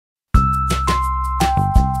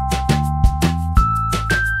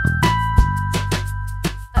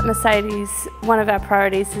At Mercedes, one of our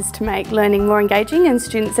priorities is to make learning more engaging and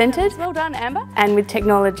student-centred. Well done, Amber. And with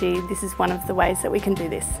technology, this is one of the ways that we can do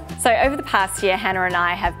this. So over the past year, Hannah and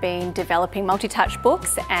I have been developing multi-touch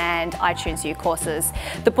books and iTunes U courses.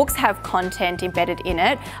 The books have content embedded in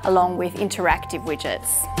it, along with interactive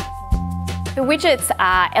widgets. The widgets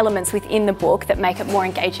are elements within the book that make it more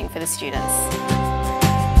engaging for the students.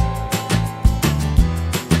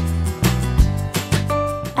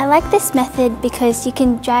 I like this method because you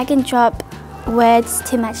can drag and drop words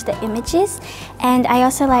to match the images, and I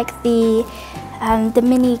also like the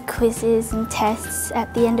mini quizzes and tests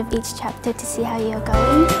at the end of each chapter to see how you're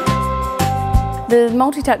going. The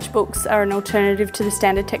multi-touch books are an alternative to the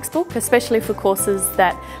standard textbook, especially for courses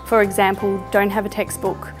that, for example, don't have a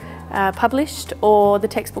textbook published, or the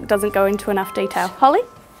textbook doesn't go into enough detail. Holly?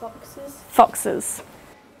 Foxes. Foxes.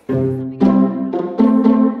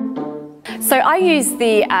 So I use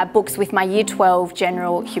the books with my Year 12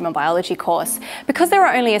 General Human Biology course. Because there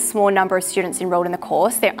are only a small number of students enrolled in the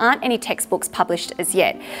course, there aren't any textbooks published as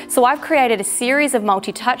yet. So I've created a series of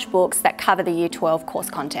multi-touch books that cover the Year 12 course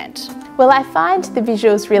content. Well, I find the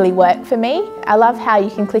visuals really work for me. I love how you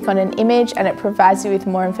can click on an image and it provides you with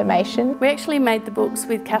more information. We actually made the books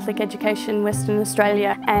with Catholic Education Western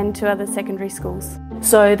Australia and 2 other secondary schools.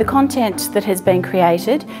 So the content that has been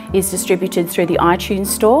created is distributed through the iTunes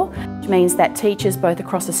store, which means that teachers both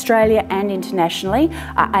across Australia and internationally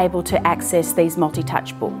are able to access these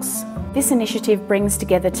multi-touch books. This initiative brings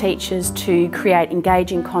together teachers to create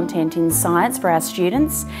engaging content in science for our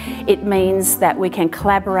students. It means that we can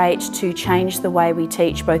collaborate to change the way we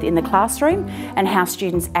teach both in the classroom and how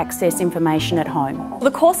students access information at home.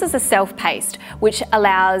 The courses are self-paced, which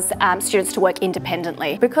allows students to work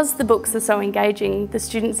independently. Because the books are so engaging, the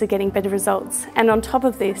students are getting better results, and on top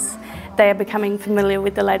of this, they are becoming familiar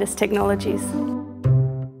with the latest technologies.